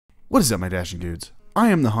What is up, my dashing dudes?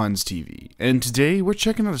 I am the Hans TV, and today we're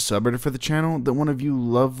checking out a subreddit for the channel that one of you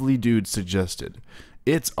lovely dudes suggested.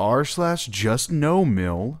 It's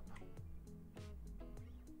r/JustNoMIL.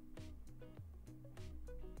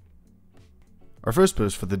 Our first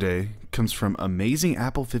post for the day comes from Amazing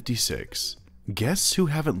Apple 56. Guess who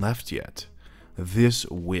haven't left yet? This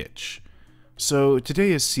witch. So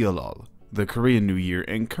today is Seolol, the Korean New Year,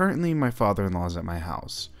 and currently my father-in-law's at my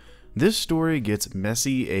house. This story gets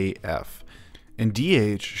messy AF, and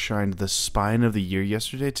DH shined the spine of the year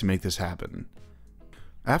yesterday to make this happen.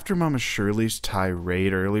 After Mama Shirley's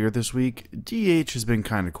tirade earlier this week, DH has been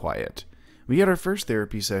kinda quiet. We had our first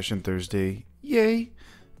therapy session Thursday, yay,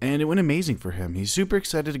 and it went amazing for him. He's super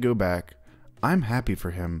excited to go back. I'm happy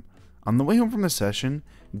for him. On the way home from the session,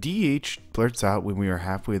 DH blurts out when we are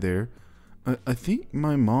halfway there, I think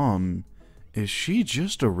my mom, is she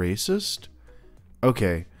just a racist?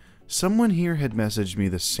 Okay. Someone here had messaged me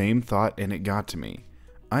the same thought and it got to me.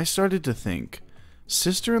 I started to think,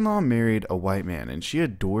 sister-in-law married a white man and she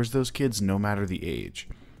adores those kids no matter the age.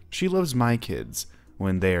 She loves my kids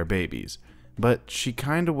when they are babies, but she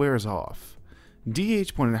kinda wears off.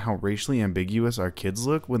 DH pointed out how racially ambiguous our kids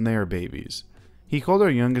look when they are babies. He called our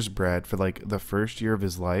youngest Brad for like the first year of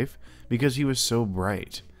his life because he was so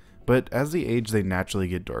bright, but as they age they naturally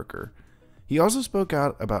get darker. He also spoke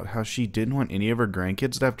out about how she didn't want any of her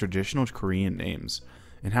grandkids to have traditional Korean names,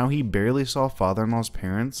 and how he barely saw father-in-law's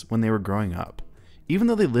parents when they were growing up, even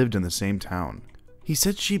though they lived in the same town. He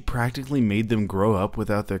said she practically made them grow up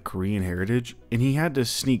without their Korean heritage, and he had to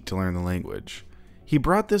sneak to learn the language. He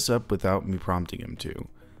brought this up without me prompting him to.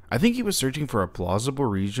 I think he was searching for a plausible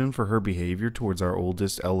reason for her behavior towards our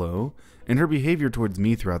oldest LO, and her behavior towards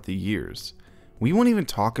me throughout the years. We won't even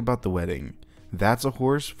talk about the wedding. That's a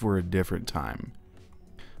horse for a different time.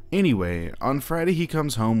 Anyway, on Friday he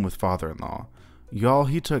comes home with father-in-law. Y'all,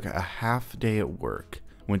 he took a half day at work,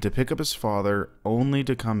 went to pick up his father, only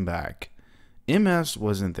to come back. MS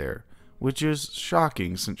wasn't there, which is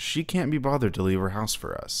shocking since she can't be bothered to leave her house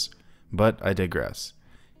for us. But I digress.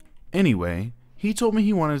 Anyway, he told me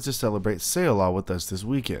he wanted to celebrate Seolol with us this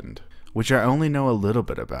weekend, which I only know a little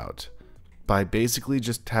bit about, by basically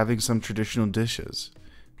just having some traditional dishes.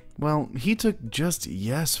 Well, he took just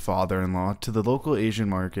yes father-in-law to the local Asian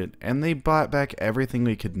market and they bought back everything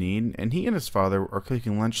we could need, and he and his father are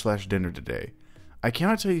cooking lunch/dinner today. I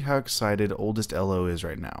cannot tell you how excited oldest LO is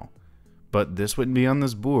right now. But this wouldn't be on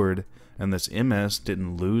this board, and this MS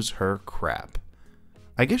didn't lose her crap.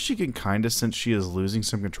 I guess she can kinda sense she is losing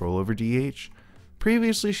some control over DH.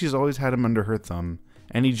 Previously she's always had him under her thumb,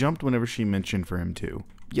 and he jumped whenever she mentioned for him to.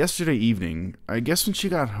 Yesterday evening, I guess when she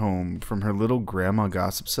got home from her little grandma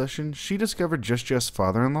gossip session, she discovered just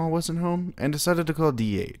father-in-law wasn't home and decided to call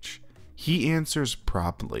DH. He answers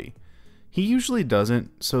promptly. He usually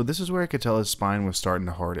doesn't, so this is where I could tell his spine was starting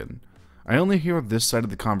to harden. I only hear this side of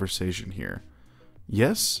the conversation here.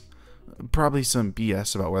 Yes? Probably some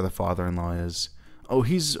BS about where the father-in-law is. Oh,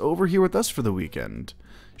 he's over here with us for the weekend.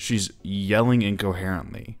 She's yelling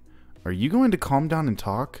incoherently. Are you going to calm down and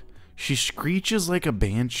talk? She screeches like a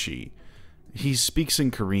banshee. He speaks in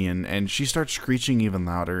Korean, and she starts screeching even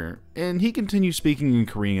louder, and he continues speaking in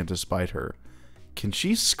Korean despite her. Can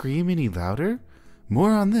she scream any louder?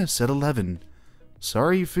 More on this at 11.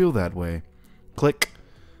 Sorry you feel that way. Click.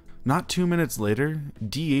 Not 2 minutes later,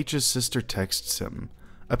 DH's sister texts him.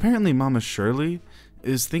 Apparently Mama Shirley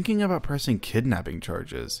is thinking about pressing kidnapping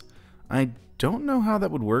charges. I don't know how that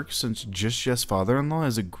would work since just father-in-law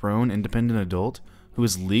is a grown independent adult who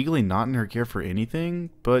is legally not in her care for anything,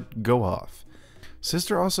 but go off.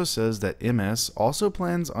 Sister also says that MS also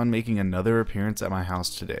plans on making another appearance at my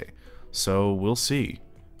house today, so we'll see.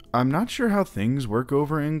 I'm not sure how things work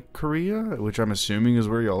over in Korea, which I'm assuming is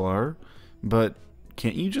where y'all are, but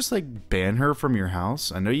can't you just like ban her from your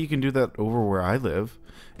house? I know you can do that over where I live.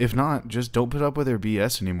 If not, just don't put up with her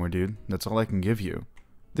BS anymore, dude. That's all I can give you.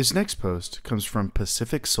 This next post comes from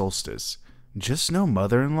Pacific Solstice. Just no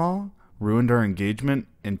mother-in-law ruined our engagement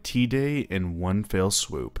and T-Day in one fell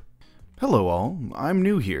swoop. Hello all, I'm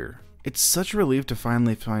new here. It's such a relief to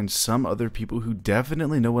finally find some other people who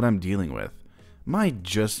definitely know what I'm dealing with. My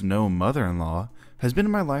just no mother-in-law has been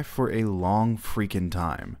in my life for a long freaking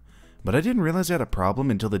time, but I didn't realize I had a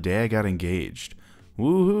problem until the day I got engaged.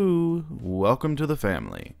 Woohoo, welcome to the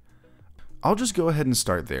family. I'll just go ahead and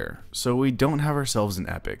start there, so we don't have ourselves an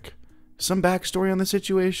epic. Some backstory on the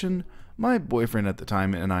situation. My boyfriend at the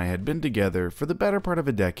time and I had been together for the better part of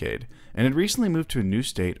a decade and had recently moved to a new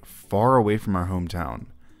state far away from our hometown.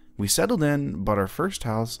 We settled in, bought our first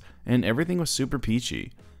house, and everything was super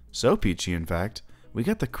peachy. So peachy, in fact, we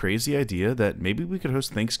got the crazy idea that maybe we could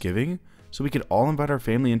host Thanksgiving so we could all invite our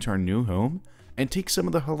family into our new home and take some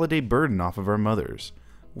of the holiday burden off of our mothers.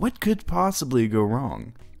 What could possibly go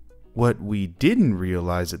wrong? What we didn't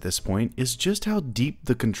realize at this point is just how deep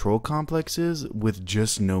the control complex is with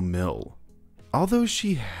JustNoMIL. Although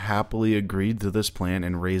she happily agreed to this plan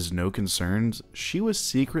and raised no concerns, she was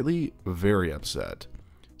secretly very upset.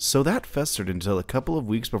 So that festered until a couple of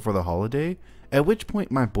weeks before the holiday, at which point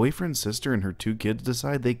my boyfriend's sister and her 2 kids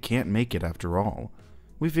decide they can't make it after all.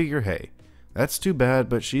 We figure, hey, that's too bad,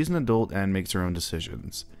 but she's an adult and makes her own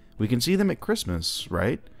decisions. We can see them at Christmas,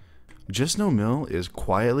 right? JustNoMIL is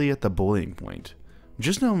quietly at the boiling point.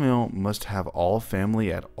 JustNoMIL must have all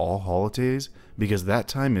family at all holidays because that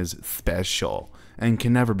time is special and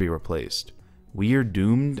can never be replaced. We are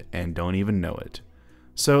doomed and don't even know it.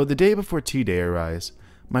 So the day before T-Day arrives,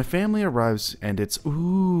 my family arrives and it's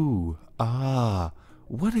ooh, ah,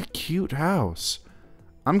 what a cute house.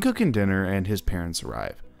 I'm cooking dinner and his parents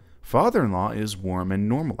arrive. Father-in-law is warm and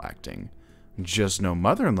normal acting.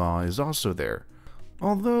 JustNoMother-in-law is also there,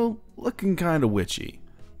 although looking kinda witchy.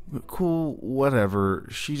 Cool, whatever,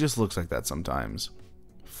 she just looks like that sometimes.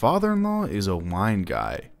 Father-in-law is a wine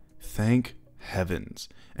guy, thank heavens,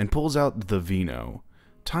 and pulls out the vino.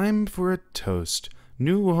 Time for a toast.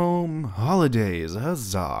 New home, holidays,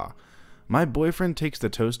 huzzah. My boyfriend takes the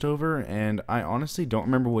toast over, and I honestly don't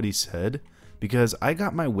remember what he said, because I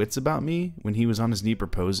got my wits about me when he was on his knee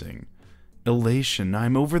proposing. Elation,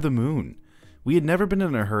 I'm over the moon. We had never been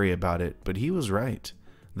in a hurry about it, but he was right.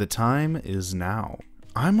 The time is now.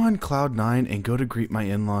 I'm on cloud 9 and go to greet my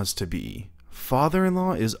in-laws to be.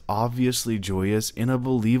 Father-in-law is obviously joyous in a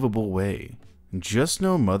believable way.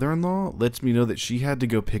 JustNoMother-in-law lets me know that she had to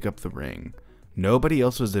go pick up the ring. Nobody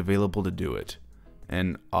else was available to do it.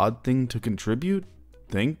 An odd thing to contribute?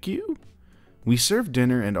 Thank you? We serve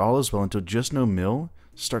dinner and all is well until JustNoMIL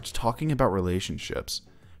starts talking about relationships.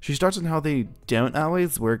 She starts on how they don't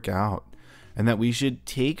always work out, and that we should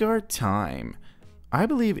take our time. I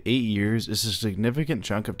believe 8 years is a significant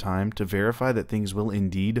chunk of time to verify that things will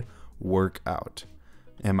indeed work out.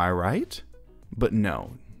 Am I right? But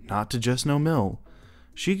no, not to JustNoMIL.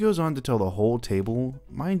 She goes on to tell the whole table,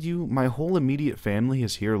 mind you, my whole immediate family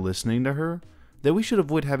is here listening to her, that we should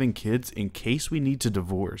avoid having kids in case we need to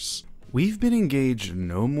divorce. We've been engaged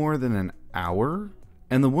no more than an hour,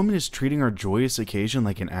 and the woman is treating our joyous occasion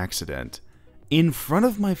like an accident. In front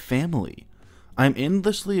of my family. I'm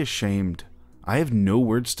endlessly ashamed. I have no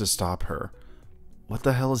words to stop her. What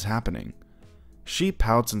the hell is happening? She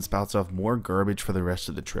pouts and spouts off more garbage for the rest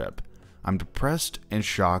of the trip. I'm depressed and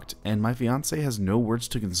shocked, and my fiance has no words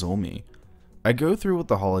to console me. I go through with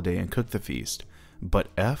the holiday and cook the feast, but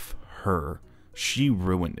F her. She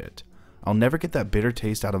ruined it. I'll never get that bitter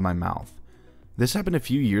taste out of my mouth. This happened a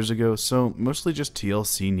few years ago, so mostly just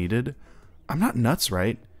TLC needed. I'm not nuts,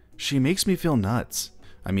 right? She makes me feel nuts.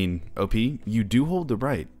 I mean, OP, you do hold the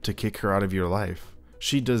right to kick her out of your life.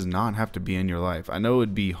 She does not have to be in your life. I know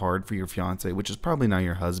it'd be hard for your fiance, which is probably not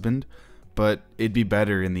your husband, but it'd be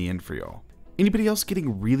better in the end for y'all. Anybody else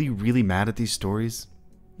getting really mad at these stories?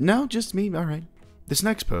 No, just me, alright. This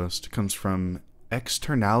next post comes from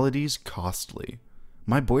Externalities Costly.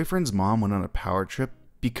 My boyfriend's mom went on a power trip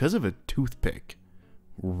because of a toothpick.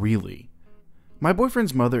 Really? My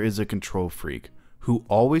boyfriend's mother is a control freak who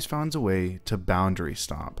always finds a way to boundary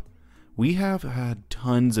stomp. We have had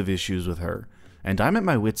tons of issues with her, and I'm at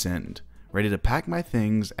my wit's end, ready to pack my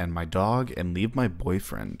things and my dog and leave my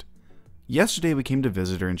boyfriend. Yesterday we came to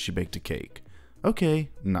visit her and she baked a cake. Okay,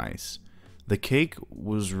 nice. The cake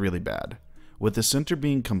was really bad, with the center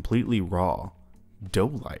being completely raw,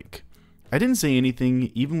 dough-like. I didn't say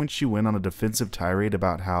anything even when she went on a defensive tirade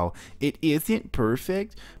about how it isn't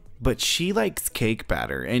perfect, but she likes cake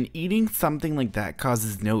batter, and eating something like that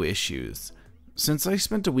causes no issues. Since I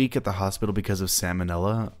spent a week at the hospital because of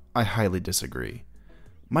salmonella, I highly disagree.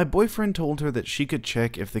 My boyfriend told her that she could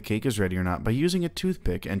check if the cake is ready or not by using a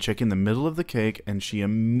toothpick and checking the middle of the cake, and she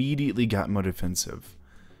immediately got more defensive.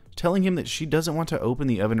 Telling him that she doesn't want to open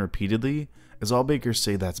the oven repeatedly, as all bakers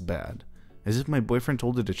say that's bad. As if my boyfriend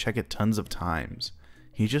told her to check it tons of times.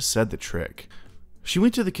 He just said the trick. She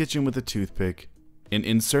went to the kitchen with a toothpick and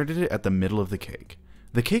inserted it at the middle of the cake.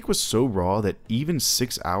 The cake was so raw that even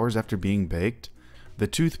 6 hours after being baked, the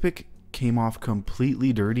toothpick came off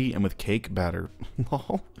completely dirty and with cake batter.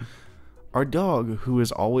 Lol. Our dog, who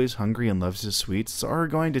is always hungry and loves his sweets, saw her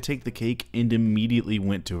going to take the cake and immediately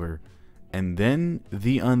went to her. And then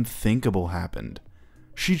the unthinkable happened.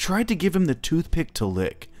 She tried to give him the toothpick to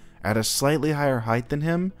lick at a slightly higher height than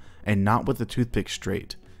him and not with the toothpick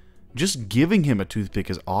straight. Just giving him a toothpick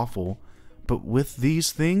is awful, but with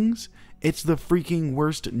these things, it's the freaking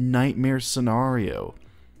worst nightmare scenario.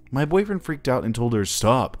 My boyfriend freaked out and told her,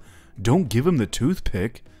 "Stop, don't give him the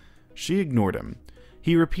toothpick." She ignored him.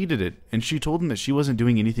 He repeated it, and she told him that she wasn't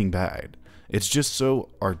doing anything bad. It's just so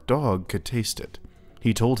our dog could taste it.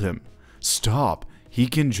 He told him, "Stop, he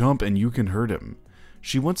can jump and you can hurt him."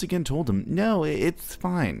 She once again told him, "No, it's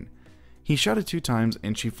fine." He shouted 2 times,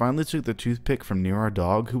 and she finally took the toothpick from near our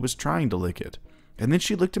dog, who was trying to lick it. And then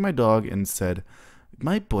she looked at my dog and said,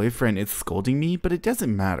 "My boyfriend is scolding me, but it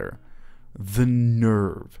doesn't matter." The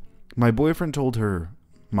nerve. My boyfriend told her,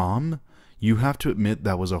 "Mom, you have to admit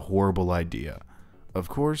that was a horrible idea." Of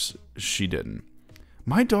course, she didn't.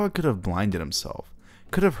 My dog could have blinded himself,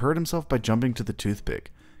 could have hurt himself by jumping to the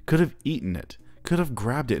toothpick, could have eaten it, could have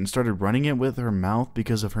grabbed it and started running it with her mouth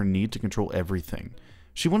because of her need to control everything.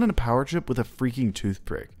 She wanted a power trip with a freaking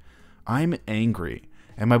toothpick. I'm angry,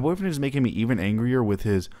 and my boyfriend is making me even angrier with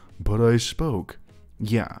his, "But I spoke."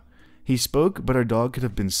 Yeah, he spoke, but our dog could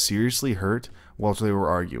have been seriously hurt while they were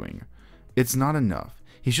arguing. It's not enough.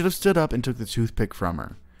 He should have stood up and took the toothpick from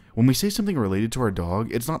her. When we say something related to our dog,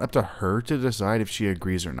 it's not up to her to decide if she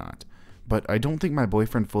agrees or not. But I don't think my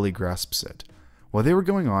boyfriend fully grasps it. While they were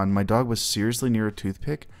going on, my dog was seriously near a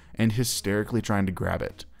toothpick and hysterically trying to grab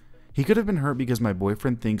it. He could have been hurt because my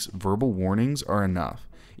boyfriend thinks verbal warnings are enough,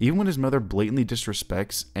 even when his mother blatantly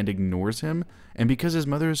disrespects and ignores him, and because his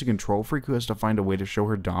mother is a control freak who has to find a way to show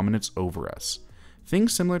her dominance over us.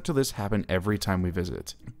 Things similar to this happen every time we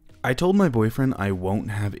visit. I told my boyfriend I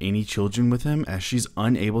won't have any children with him as she's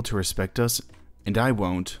unable to respect us, and I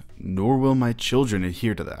won't, nor will my children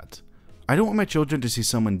adhere to that. I don't want my children to see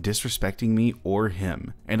someone disrespecting me or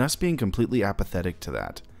him, and us being completely apathetic to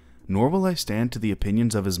that. Nor will I stand to the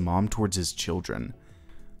opinions of his mom towards his children.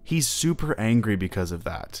 He's super angry because of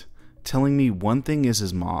that, telling me one thing is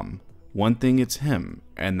his mom, one thing it's him,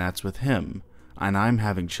 and that's with him, and I'm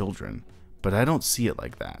having children. But I don't see it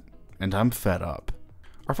like that, and I'm fed up.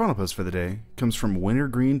 Our final post for the day comes from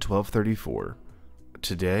Wintergreen1234.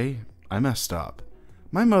 Today, I messed up.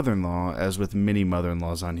 My mother-in-law, as with many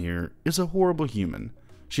mother-in-laws on here, is a horrible human.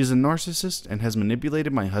 She's a narcissist and has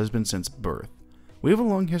manipulated my husband since birth. We have a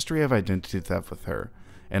long history of identity theft with her,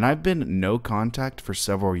 and I've been no contact for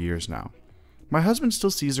several years now. My husband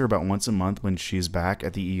still sees her about once a month when she's back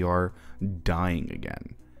at the ER dying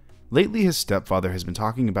again. Lately, his stepfather has been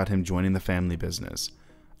talking about him joining the family business.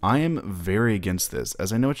 I am very against this,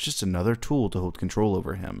 as I know it's just another tool to hold control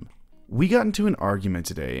over him. We got into an argument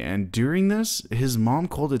today, and during this, his mom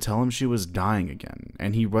called to tell him she was dying again,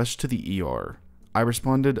 and he rushed to the ER. I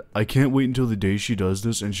responded, "I can't wait until the day she does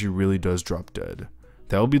this and she really does drop dead.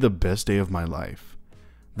 That will be the best day of my life."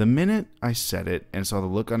 The minute I said it and saw the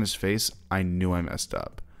look on his face, I knew I messed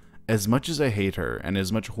up. As much as I hate her and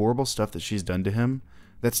as much horrible stuff that she's done to him,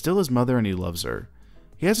 that's still his mother and he loves her.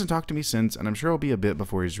 He hasn't talked to me since, and I'm sure it'll be a bit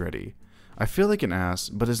before he's ready. I feel like an ass,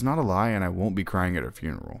 but it's not a lie and I won't be crying at her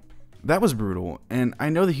funeral. That was brutal, and I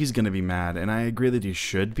know that he's going to be mad, and I agree that he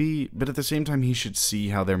should be, but at the same time he should see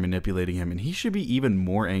how they're manipulating him, and he should be even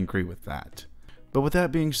more angry with that. But with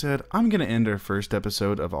that being said, I'm going to end our first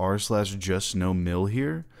episode of r/JustNoMIL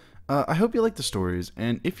here. I hope you liked the stories,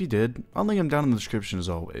 and if you did, I'll link them down in the description as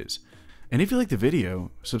always. And if you liked the video,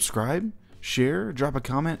 subscribe, share, drop a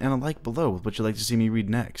comment, and a like below with what you'd like to see me read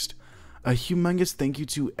next. A humongous thank you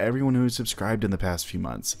to everyone who has subscribed in the past few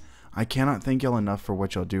months. I cannot thank y'all enough for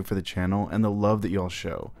what y'all do for the channel and the love that y'all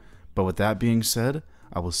show. But with that being said,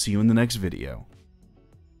 I will see you in the next video.